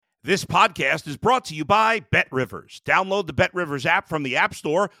This podcast is brought to you by BetRivers. Download the BetRivers app from the App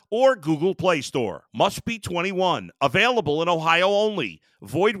Store or Google Play Store. Must be 21. Available in Ohio only.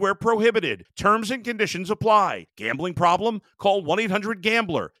 Void where prohibited. Terms and conditions apply. Gambling problem? Call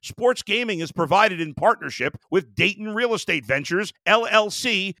 1-800-GAMBLER. Sports gaming is provided in partnership with Dayton Real Estate Ventures,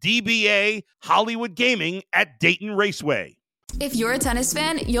 LLC, DBA, Hollywood Gaming at Dayton Raceway. If you're a tennis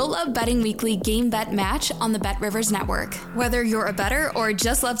fan, you'll love Betting Weekly Game Bet Match on the BetRivers Network. Whether you're a bettor or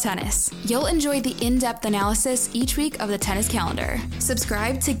just love tennis, you'll enjoy the in-depth analysis each week of the tennis calendar.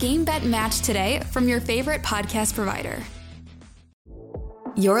 Subscribe to Game Bet Match today from your favorite podcast provider.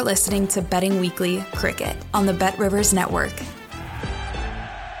 You're listening to Betting Weekly Cricket on the BetRivers Network.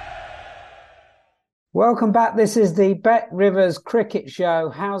 Welcome back. This is the BetRivers Cricket Show.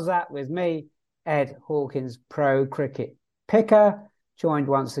 How's that with me, Ed Hawkins, pro cricket picker, joined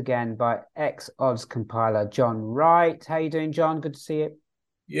once again by ex-odds compiler John Wright. How you doing, John? Good to see you.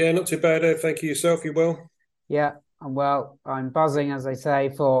 Yeah, not too bad, Ed. Thank you. Yourself? You well? Yeah, I'm well. I'm buzzing, as they say,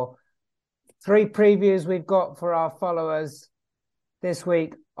 for 3 previews we've got for our followers this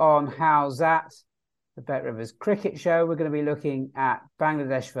week on How's That, the BetRivers Cricket Show. We're going to be looking at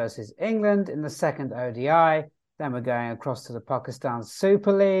Bangladesh versus England in the second ODI. Then we're going across to the Pakistan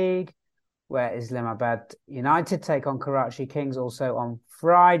Super League, where Islamabad United take on Karachi Kings also on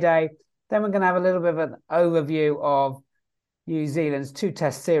Friday. Then we're going to have a little bit of an overview of New Zealand's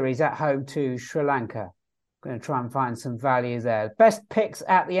 2-test series at home to Sri Lanka. Going to try and find some value there. Best picks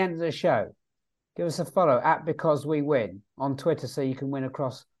at the end of the show. Give us a follow at Because We Win on Twitter so you can win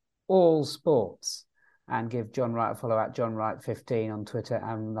across all sports. And give John Wright a follow at John Wright15 on Twitter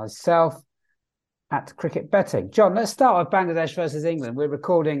and myself at Cricket Betting. John, let's start with Bangladesh versus England. We're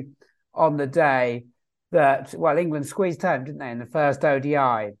recording on the day that, well, England squeezed home, didn't they, in the first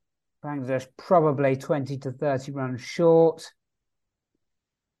ODI. Bangladesh probably 20 to 30 runs short.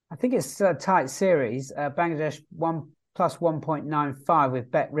 I think it's a tight series. Bangladesh 1 plus 1.95 with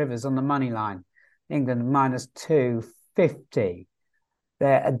BetRivers on the money line. England minus 250.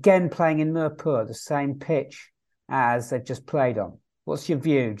 They're again playing in Mirpur, the same pitch as they've just played on. What's your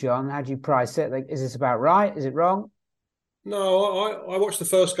view, John? How do you price it? Is this about right? Is it wrong? No, I watched the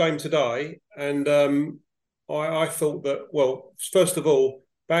first game today, and I thought that, well, first of all,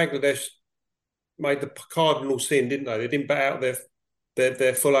 Bangladesh made the cardinal sin, didn't they? They didn't bat out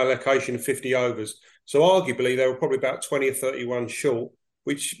their full allocation of 50 overs. So arguably, they were probably about 20 or 30 runs short,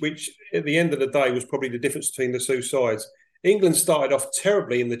 which at the end of the day was probably the difference between the two sides. England started off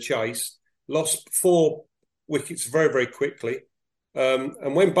terribly in the chase, lost 4 wickets very, very quickly.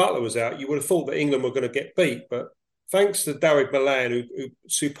 And when Butler was out, you would have thought that England were going to get beat, but thanks to David Malan, who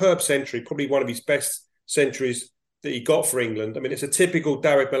superb century, probably one of his best centuries that he got for England. I mean, it's a typical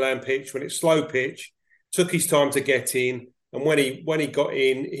David Malan pitch. When it's slow pitch, took his time to get in, and when he got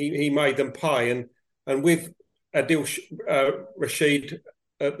in, he made them pay. And with Adil Rashid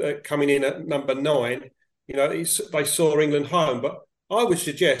coming in at number 9, you know, they saw England home. But I would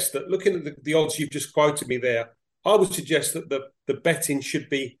suggest that, looking at the odds you've just quoted me there, I would suggest that the betting should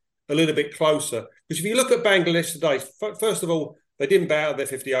be a little bit closer. Because if you look at Bangladesh today, first of all, they didn't bat out their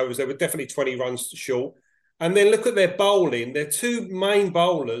 50 overs. They were definitely 20 runs short. And then look at their bowling. Their 2 main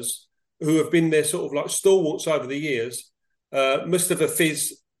bowlers who have been their sort of like stalwarts over the years, Mustafa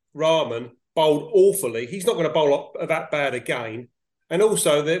Fiz Rahman bowled awfully. He's not going to bowl that bad again. And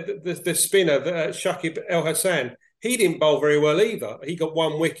also the spinner, Shakib El Hassan, he didn't bowl very well either. He got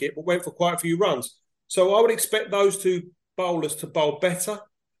 1 wicket, but went for quite a few runs. So I would expect those 2 bowlers to bowl better.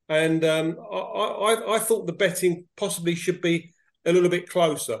 And I thought the betting possibly should be a little bit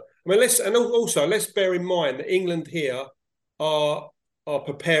closer. I mean, let's bear in mind that England here are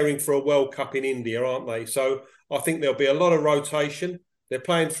preparing for a World Cup in India, aren't they? So I think there'll be a lot of rotation. They're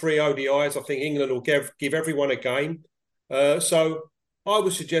playing 3 ODIs. I think England will give everyone a game. So I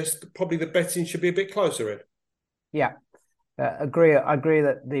would suggest probably the betting should be a bit closer, Ed. Yeah, I agree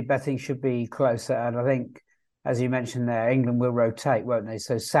that the betting should be closer. And I think, as you mentioned there, England will rotate, won't they?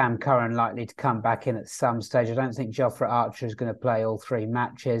 So Sam Curran likely to come back in at some stage. I don't think Jofra Archer is going to play all 3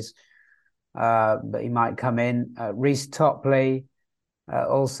 matches, but he might come in. Reece Topley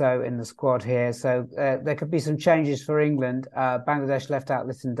also in the squad here. So there could be some changes for England. Bangladesh left out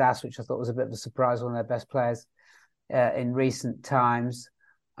Liton Das, which I thought was a bit of a surprise, one of their best players in recent times.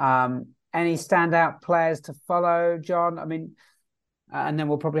 Any standout players to follow, John? I mean, and then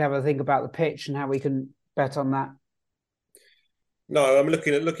we'll probably have a think about the pitch and how we can bet on that. No, I'm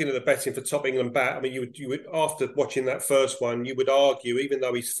looking at the betting for top England bat. I mean, you would after watching that first one, you would argue, even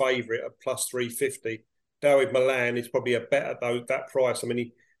though he's favourite at plus 350, David Malan is probably a bet at that price. I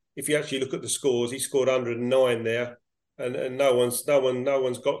mean, if you actually look at the scores, he scored 109 there. and no one's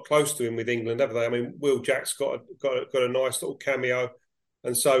got close to him with England, have they? I mean, Will Jack's got a nice little cameo,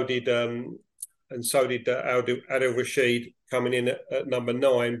 and so did Adil Rashid coming in at number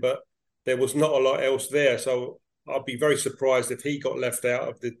 9, but there was not a lot else there. So I'd be very surprised if he got left out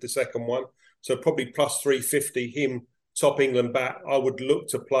of the second one. So probably plus 350, him top England bat. I would look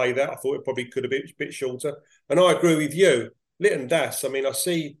to play that. I thought it probably could have been a bit shorter. And I agree with you. Litton Das, I mean, I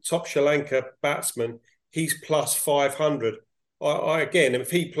see top Sri Lanka batsman, he's plus 500. Again, if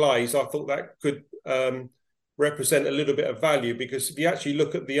he plays, I thought that could represent a little bit of value, because if you actually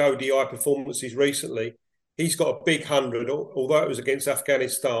look at the ODI performances recently, he's got a big 100, although it was against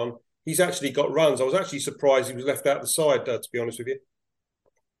Afghanistan. He's actually got runs. I was actually surprised he was left out the side, to be honest with you.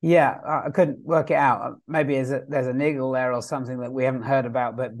 Yeah, I couldn't work it out. Maybe there's a niggle there or something that we haven't heard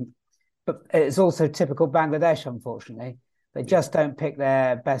about, but it's also typical Bangladesh, unfortunately. They just don't pick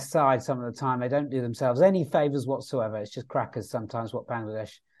their best side some of the time. They don't do themselves any favours whatsoever. It's just crackers sometimes what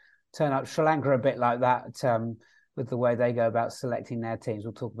Bangladesh turn up. Sri Lanka are a bit like that with the way they go about selecting their teams.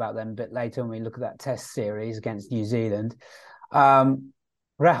 We'll talk about them a bit later when we look at that test series against New Zealand.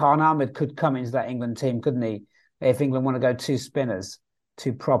 Rehan Ahmed could come into that England team, couldn't he? If England want to go two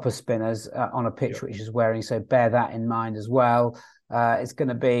proper spinners on a pitch which is wearing. So bear that in mind as well. It's going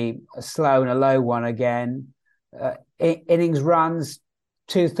to be a slow and a low one again. Innings runs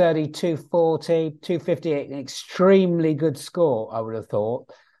 230, 240, 250, an extremely good score, I would have thought.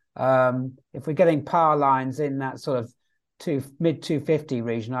 If we're getting power lines in that sort of mid 250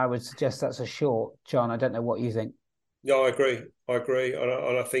 region, I would suggest that's a short. John, I don't know what you think. Yeah, I agree,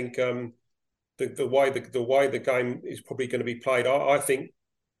 and I think the way the game is probably going to be played, I think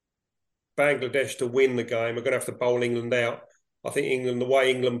Bangladesh to win the game are going to have to bowl England out. I think England, the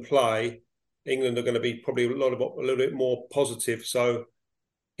way England play, England are going to be probably a little bit more positive. So,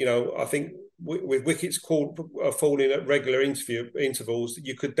 I think with wickets falling at regular intervals,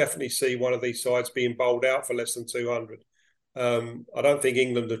 you could definitely see one of these sides being bowled out for less than 200. I don't think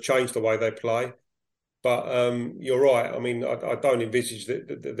England have changed the way they play, but you're right. I mean, I don't envisage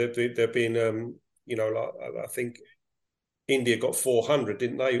that there being, I think India got 400,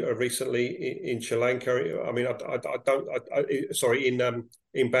 didn't they, recently in Sri Lanka? I mean,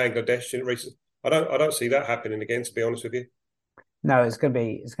 in Bangladesh. I don't see that happening again, to be honest with you. No, it's going to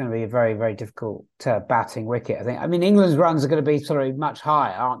be a very, very difficult batting wicket, I think. I mean, England's runs are going to be sort of much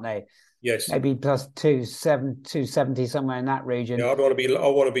higher, aren't they? Yes. Maybe plus 270, somewhere in that region. Yeah, I want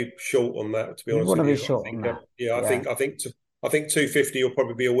to be short on that, to be honest with you. Want to be short on that. I think 250 will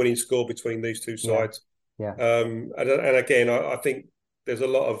probably be a winning score between these two sides. Yeah. And again, I think there's a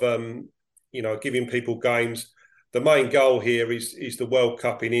lot of giving people games. The main goal here is the World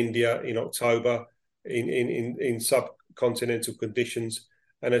Cup in India in October in subcontinental conditions.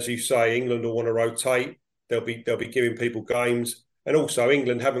 And as you say, England will want to rotate. They'll be giving people games. And also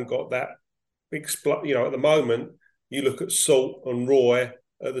England haven't got that at the moment, you look at Salt and Roy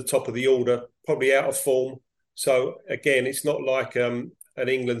at the top of the order, probably out of form. So again, it's not like an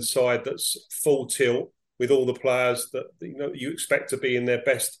England side that's full tilt with all the players that you expect to be in their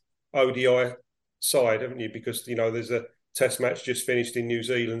best ODI side, haven't you? Because there's a test match just finished in New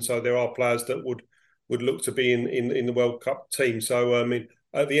Zealand, so there are players that would look to be in the World Cup team. So I mean,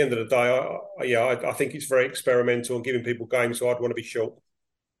 at the end of the day, I think it's very experimental and giving people games. So I'd want to be short.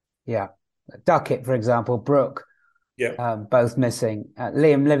 Yeah, Duckett, for example, Brooke, both missing.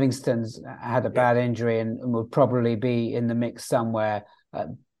 Liam Livingstone's had a bad injury and would probably be in the mix somewhere.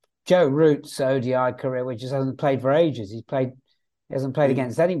 Joe Root's ODI career, which just hasn't played for ages. He hasn't played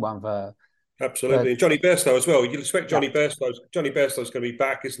against anyone for. Absolutely. And Johnny Bairstow as well. You'd expect Johnny Bairstow's going to be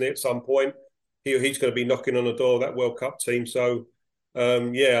back, isn't it, at some point? He's going to be knocking on the door of that World Cup team. So, I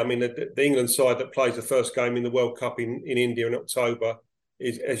mean, the England side that plays the first game in the World Cup in India in October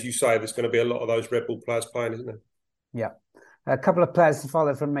is, as you say, there's going to be a lot of those Red Bull players playing, isn't there? Yeah. A couple of players to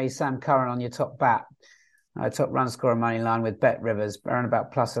follow from me. Sam Curran on your top bat. Top run scorer money line with Bet Rivers, around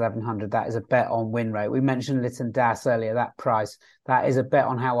about plus 1,100. That is a bet on win rate. We mentioned Litton Das earlier, that price. That is a bet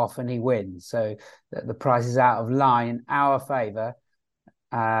on how often he wins. So the price is out of line in our favour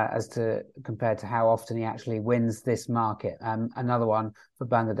compared to how often he actually wins this market. Another one for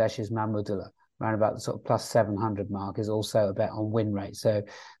Bangladesh is Mahmudullah, around about the sort of plus 700 mark, is also a bet on win rate. So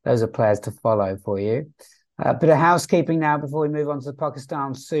those are players to follow for you. A bit of housekeeping now before we move on to the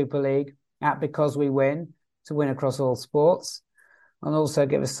Pakistan Super League at Because We Win, to win across all sports. And also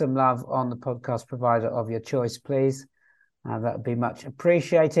give us some love on the podcast provider of your choice, please. That would be much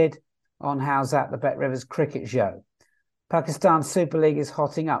appreciated. On How's That, the Bet Rivers Cricket Show. Pakistan Super League is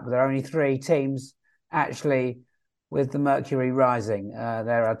hotting up. There are only 3 teams actually with the mercury rising.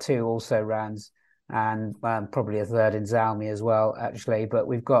 There are 2 also rounds and probably a third in Zalmi as well, actually. But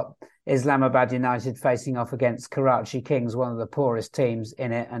we've got Islamabad United facing off against Karachi Kings, one of the poorest teams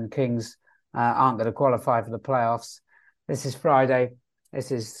in it, and Kings aren't going to qualify for the playoffs. This is Friday.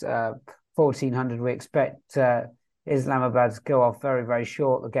 This is 1400. We expect Islamabad to go off very, very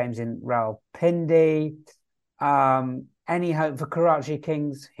short. The game's in Rawalpindi. Any hope for Karachi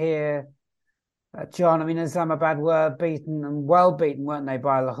Kings here? John, I mean, Islamabad were beaten and well beaten, weren't they,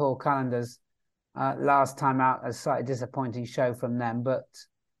 by Lahore Qalandars last time out. A slightly disappointing show from them. But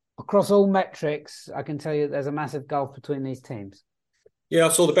across all metrics, I can tell you there's a massive gulf between these teams. Yeah, I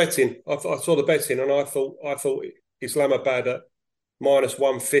saw the betting. I saw the betting, and I thought Islamabad at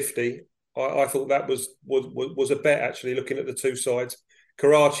 -150. I thought that was a bet, actually, looking at the two sides.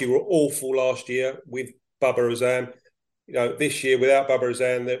 Karachi were awful last year with Babar Azam. You know, this year without Babar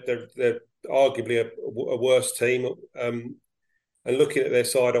Azam, they're arguably a worse team. And looking at their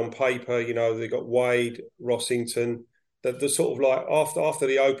side on paper, you know, they got Wade, Rossington. They're sort of like after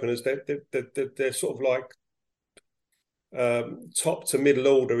the openers, they're sort of like top to middle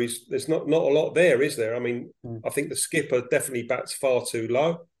order. There's not a lot there, is there? I mean, I think the skipper definitely bats far too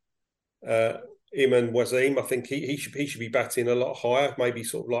low. Iman Wasim, I think he should be batting a lot higher, maybe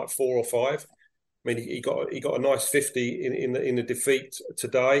sort of like 4 or 5. I mean, he got a nice 50 in the defeat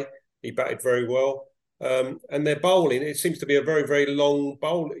today. He batted very well. And their bowling, it seems to be a very, very long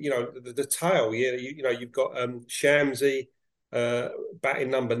bowl. You know, the tail. Yeah, you've got Shamsi batting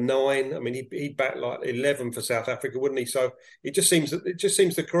number 9. I mean, he bat like 11 for South Africa, wouldn't he? So it just seems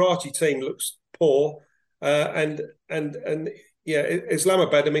the Karachi team looks poor. And yeah,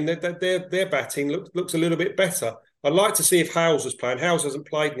 Islamabad. I mean, their batting looks a little bit better. I'd like to see if Howes was playing. Howes hasn't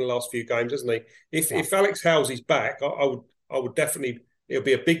played in the last few games, hasn't he? If Alex Howes is back, I would definitely. It'll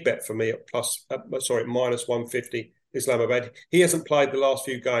be a big bet for me at -150 Islamabad. He hasn't played the last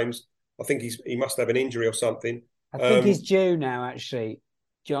few games. I think he must have an injury or something. I think he's due now, actually,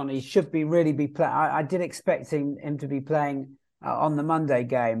 John. He should really be playing. I did expect him to be playing on the Monday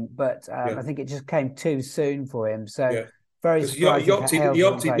game, but I think it just came too soon for him. So very surprised. He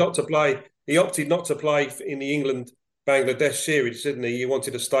opted not to play. He opted not to play in the England-Bangladesh series, didn't he? He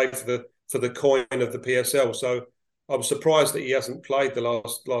wanted to stay for the coin of the PSL. So I was surprised that he hasn't played the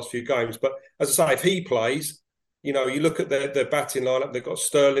last few games. But as I say, if he plays, you know, you look at their batting lineup. They've got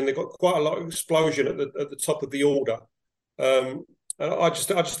Sterling. They've got quite a lot of explosion at the top of the order. And I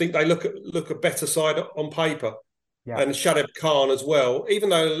just think they look a better side on paper. Yeah. And Shadab Khan as well. Even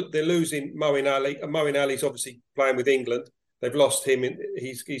though they're losing Moeen Ali, and Moeen Ali's obviously playing with England. They've lost him.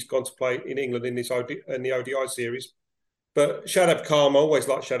 He's gone to play in England in the ODI series. But Shadab Khan, I always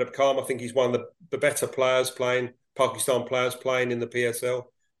like Shadab Khan. I think he's one of the better Pakistan players playing in the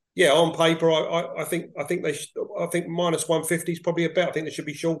PSL. Yeah, on paper, I think -150 is probably a bet. I think they should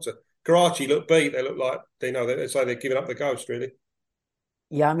be shorter. Karachi look beat. They look like they say they're giving up the ghost, really.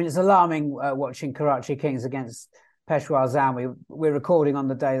 Yeah, I mean, it's alarming watching Karachi Kings against Peshawar Zalmi. We're recording on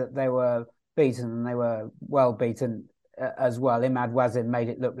the day that they were beaten, and they were well beaten as well. Imad Wazin made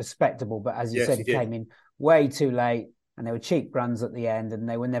it look respectable, but as you said, he came in way too late, and they were cheap runs at the end, and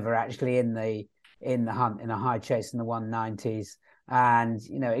they were never actually in the hunt in a high chase in the 190s. And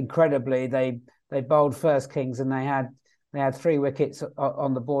you know, incredibly, they bowled first Kings, and they had 3 wickets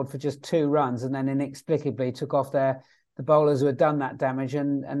on the board for just 2 runs, and then inexplicably took off the bowlers who had done that damage,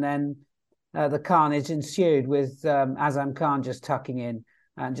 and then the carnage ensued with Azam Khan just tucking in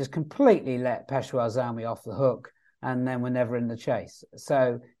and just completely let Peshawar Zalmi off the hook, and then were never in the chase.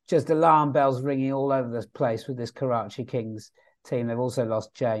 So just alarm bells ringing all over the place with this Karachi Kings team. They've also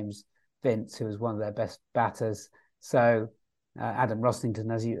lost James Vince, who was one of their best batters. So Adam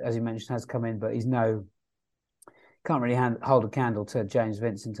Rossington, as you mentioned, has come in, but he's can't really hold a candle to James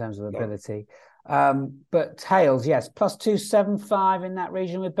Vince in terms of ability. But Hales, yes, +275 in that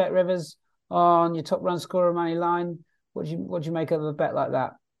region with Bet Rivers on your top run scorer money line. What do you make of a bet like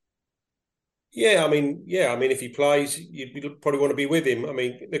that? Yeah, I mean, if he plays, you'd probably want to be with him. I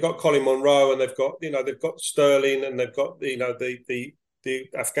mean, they've got Colin Monroe, and they've got Sterling, and they've got the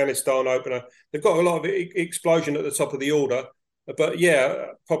Afghanistan opener. They've got a lot of explosion at the top of the order. But yeah,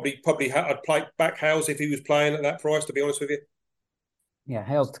 probably I'd play back Hales if he was playing at that price, to be honest with you. Yeah,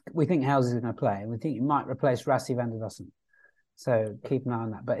 Hales. We think Hales is going to play. We think he might replace Rassi van der Dussen. So keep an eye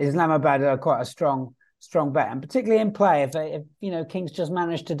on that. But Islamabad are quite a strong bet, and particularly in play, if Kings just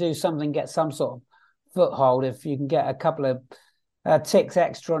manage to do something, get some sort of foothold, if you can get a couple of ticks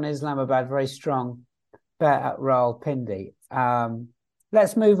extra on Islamabad, very strong bet at Rawalpindi.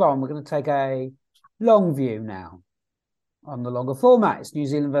 Let's move on. We're going to take a long view now on the longer format. It's New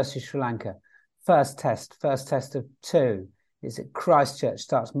Zealand versus Sri Lanka. First test of 2. It's at Christchurch,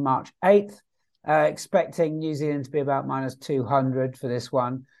 starts March 8th. Expecting New Zealand to be about -200 for this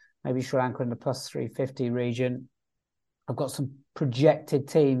one. Maybe Sri Lanka in the +350 region. I've got some projected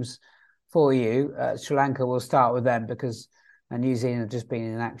teams for you. Sri Lanka, we'll start with them because New Zealand have just been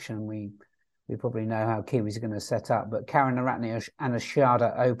in action. We probably know how Kiwis are going to set up. But Karunaratne and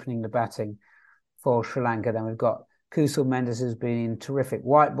Ashada opening the batting for Sri Lanka. Then we've got Kusal Mendes, who's been in terrific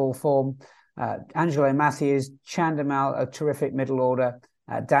white ball form. Angelo Matthews, Chandimal, a terrific middle order.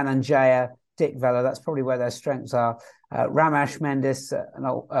 Dhananjaya, Dick Vella, that's probably where their strengths are. Ramesh Mendes, an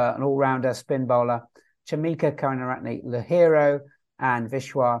all-rounder spin bowler. Chamika, Karunaratne, Lahiro, and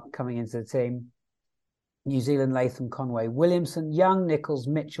Vishwa coming into the team. New Zealand, Latham, Conway, Williamson, Young, Nichols,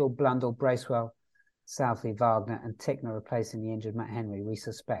 Mitchell, Blundell, Bracewell, Southey, Wagner, and Tickner replacing the injured Matt Henry, we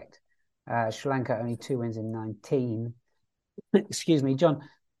suspect. Sri Lanka only 2 wins in 19. Excuse me, John.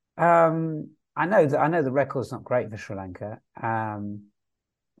 I know the record's not great for Sri Lanka,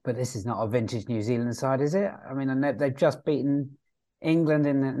 but this is not a vintage New Zealand side, is it? I mean, I know they've just beaten England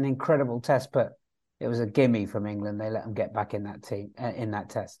in an incredible test, but it was a gimme from England. They let them get back in that team in that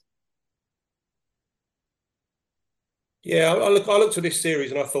test. Yeah, I looked at this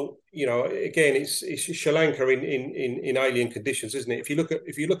series and I thought, again, it's Sri Lanka in alien conditions, isn't it? If you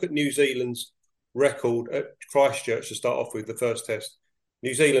look at New Zealand's record at Christchurch to start off with, the first test,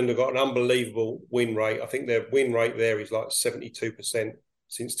 New Zealand have got an unbelievable win rate. I think their win rate there is like 72%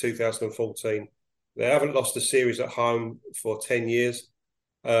 since 2014. They haven't lost a series at home for 10 years.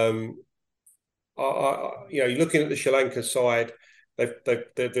 You're looking at the Sri Lanka side.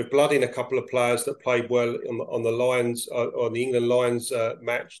 They're blooding a couple of players that played well on the Lions, on the England Lions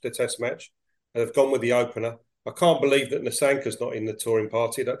match, the Test match. And they've gone with the opener. I can't believe that Nasanka's not in the touring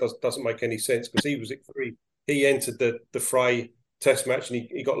party. That doesn't make any sense because he entered the fray Test match and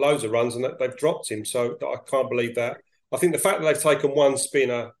he got loads of runs and they've dropped him. So I can't believe that. I think the fact that they've taken one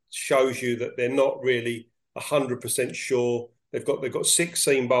spinner shows you that they're not really 100% sure. They've got 6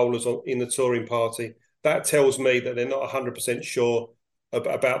 seam bowlers in the touring party. That tells me that they're not 100% sure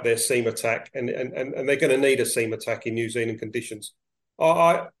about their seam attack, and they're going to need a seam attack in New Zealand conditions.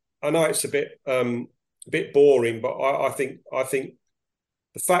 I know it's a bit boring, but I think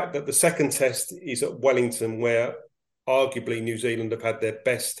the fact that the second test is at Wellington, where arguably New Zealand have had their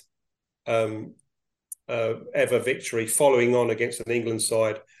best ever victory, following on against an England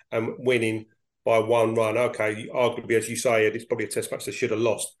side and winning by 1 run. Okay, arguably, as you say, it's probably a test match they should have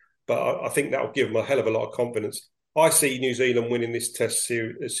lost. But I think that will give them a hell of a lot of confidence. I see New Zealand winning this test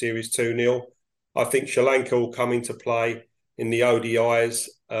series 2-0. I think Sri Lanka will come into play in the ODIs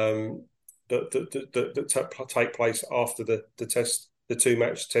that take place after the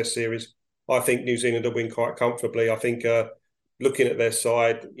 2-match test series. I think New Zealand will win quite comfortably. I think looking at their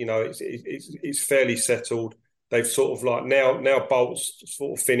side, it's fairly settled. They've sort of like now Bolt's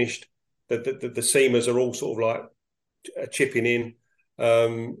sort of finished. The seamers are all sort of like chipping in.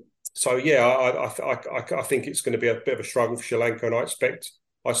 So yeah, I think it's going to be a bit of a struggle for Sri Lanka, and I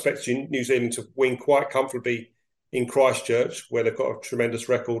expect New Zealand to win quite comfortably in Christchurch, where they've got a tremendous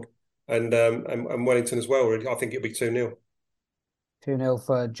record, and Wellington as well. Really, I think it'll be 2-0. 2-0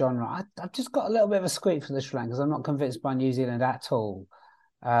 for John Wright. I've just got a little bit of a squeak for the Sri Lankas. I'm not convinced by New Zealand at all.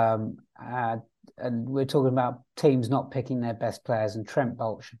 And we're talking about teams not picking their best players, and Trent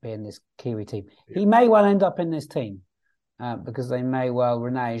Boult should be in this Kiwi team. Yeah. He may well end up in this team. Because they may well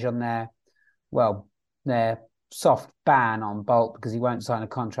renege on their soft ban on Boult because he won't sign a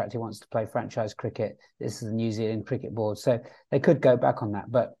contract. He wants to play franchise cricket. This is the New Zealand Cricket Board. So they could go back on that.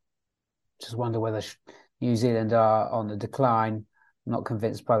 But just wonder whether New Zealand are on the decline. I'm not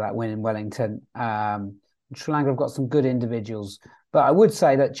convinced by that win in Wellington. Sri Lanka have got some good individuals. But I would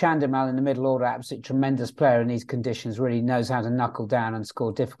say that Chandimal in the middle order, absolutely tremendous player in these conditions, really knows how to knuckle down and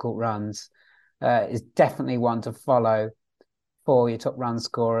score difficult runs. Is definitely one to follow for your top run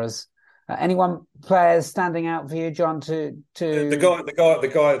scorers. Anyone players standing out for you, John? The guy that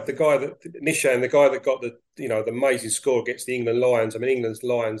Nishan, the guy that got the amazing score against the England Lions. I mean, England's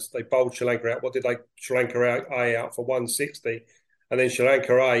Lions, they bowled Sri Lanka out. What did Sri Lanka A out for 160, and then Sri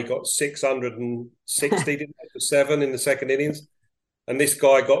Lanka A got 660 didn't they, for 7 in the second innings. And this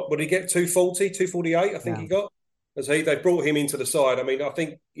guy got, what did he get? 248, I think he got. They brought him into the side. I mean, I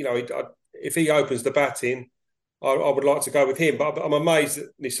think if he opens the batting, I would like to go with him, but I'm amazed that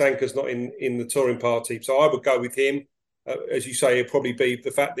Nisanka's not in the touring party. So I would go with him. As you say, it'll probably be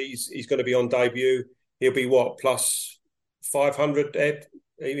the fact that he's going to be on debut. He'll be plus 500, Ed,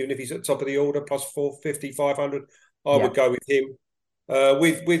 even if he's at the top of the order, plus 450, 500. I would go with him.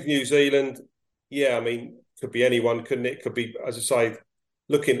 With New Zealand, yeah, I mean, could be anyone, couldn't it? Could be, as I say,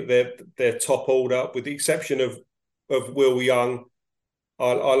 looking at their top order, with the exception of Will Young.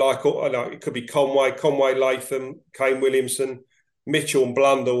 I like it could be Conway Latham, Kane Williamson, Mitchell and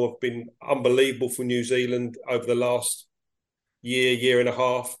Blundell have been unbelievable for New Zealand over the last year and a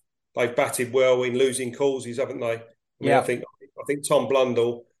half. They've batted well in losing causes, haven't they? I mean, I think Tom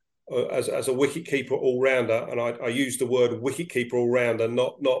Blundell as a wicketkeeper all-rounder, and I use the word wicketkeeper all-rounder,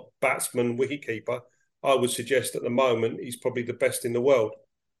 not batsman wicketkeeper. I would suggest at the moment he's probably the best in the world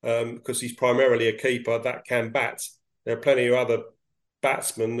because he's primarily a keeper that can bat. There are plenty of other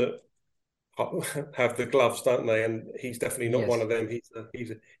batsmen that have the gloves, don't they? And he's definitely not one of them.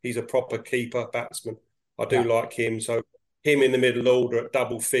 He's a proper keeper batsman. I do like him. So him in the middle order at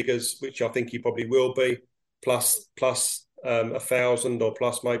double figures, which I think he probably will be, plus 1,000 or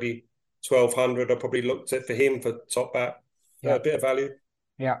plus maybe 1,200. I probably looked at for him for top bat, a bit of value.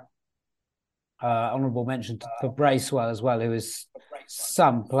 Yeah. Honourable mention for Bracewell as well, who is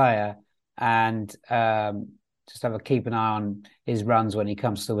some player, and just have a keep an eye on his runs when he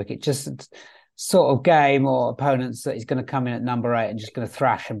comes to the wicket. Just sort of game or opponents that he's going to come in at number 8 and just going to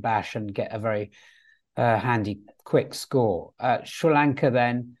thrash and bash and get a very handy, quick score. Sri Lanka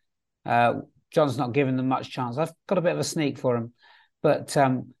then, John's not giving them much chance. I've got a bit of a sneak for him. But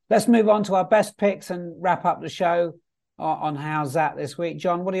let's move on to our best picks and wrap up the show on How's That this week.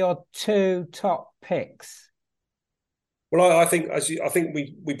 John, what are your 2 top picks? Well, I think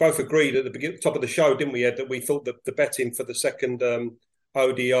we both agreed at the top of the show, didn't we, Ed, that we thought that the betting for the second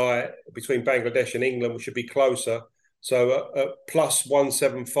ODI between Bangladesh and England should be closer. So plus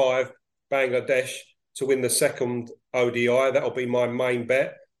 175 Bangladesh to win the second ODI. That'll be my main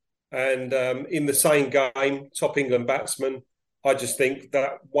bet. And in the same game, top England batsman, I just think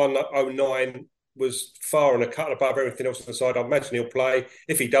that 109 was far and a cut above everything else on the side. I imagine he'll play.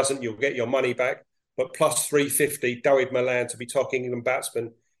 If he doesn't, you'll get your money back. But plus 350, Dawid Malan to be top England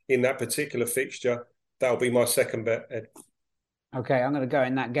batsman in that particular fixture. That'll be my second bet, Ed. Okay, I'm going to go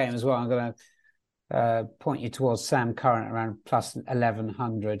in that game as well. I'm going to point you towards Sam Curran around plus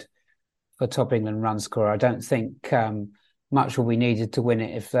 1,100 for top England run scorer. I don't think much will be needed to win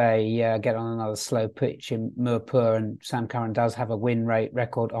it if they get on another slow pitch in Mirpur, and Sam Curran does have a win rate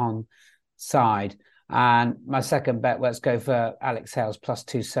record on side. And my second bet, let's go for Alex Hales plus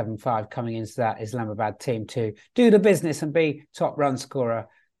 275 coming into that Islamabad team to do the business and be top run scorer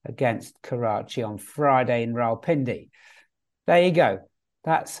against Karachi on Friday in Rawalpindi. There you go.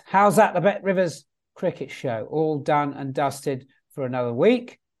 That's How's That, the Bet Rivers cricket show. All done and dusted for another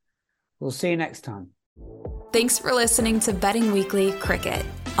week. We'll see you next time. Thanks for listening to Betting Weekly Cricket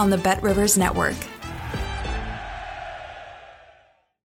on the Bet Rivers Network.